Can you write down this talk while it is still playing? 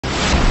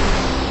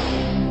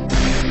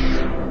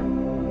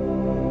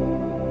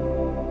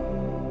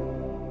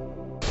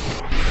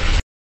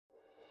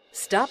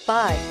Stop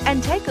by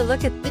and take a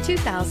look at the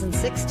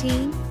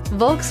 2016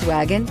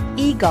 Volkswagen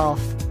e-Golf.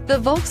 The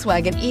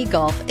Volkswagen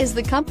e-Golf is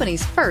the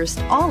company's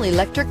first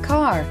all-electric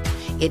car.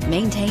 It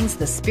maintains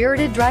the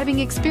spirited driving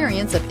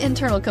experience of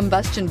internal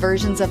combustion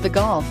versions of the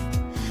Golf.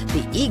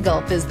 The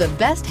e-Golf is the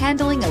best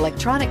handling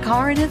electronic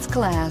car in its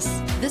class.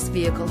 This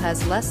vehicle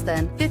has less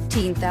than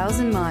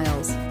 15,000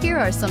 miles. Here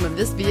are some of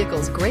this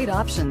vehicle's great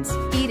options: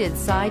 heated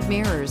side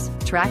mirrors,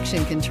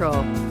 traction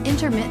control,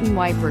 intermittent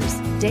wipers,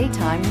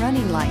 daytime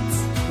running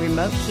lights,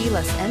 remote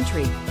keyless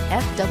entry,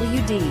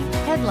 FWD,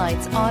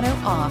 headlights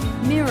auto-off,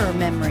 mirror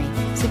memory,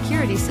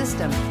 security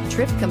system,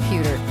 trip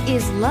computer.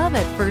 Is love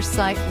at first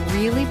sight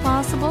really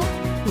possible?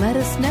 Let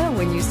us know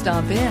when you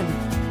stop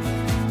in.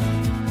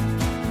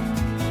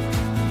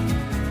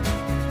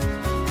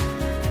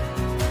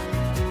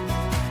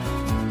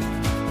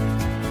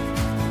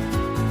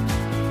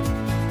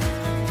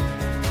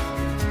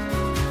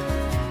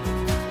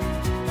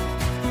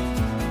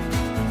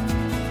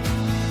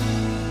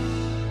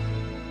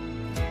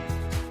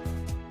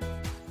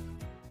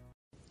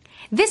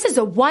 This is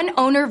a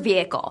one-owner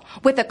vehicle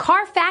with a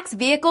CARFAX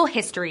Vehicle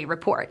History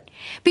Report.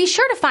 Be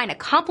sure to find a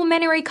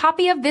complimentary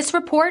copy of this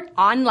report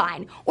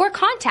online or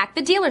contact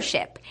the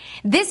dealership.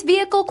 This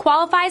vehicle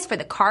qualifies for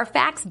the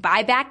CARFAX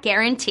Buyback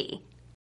Guarantee.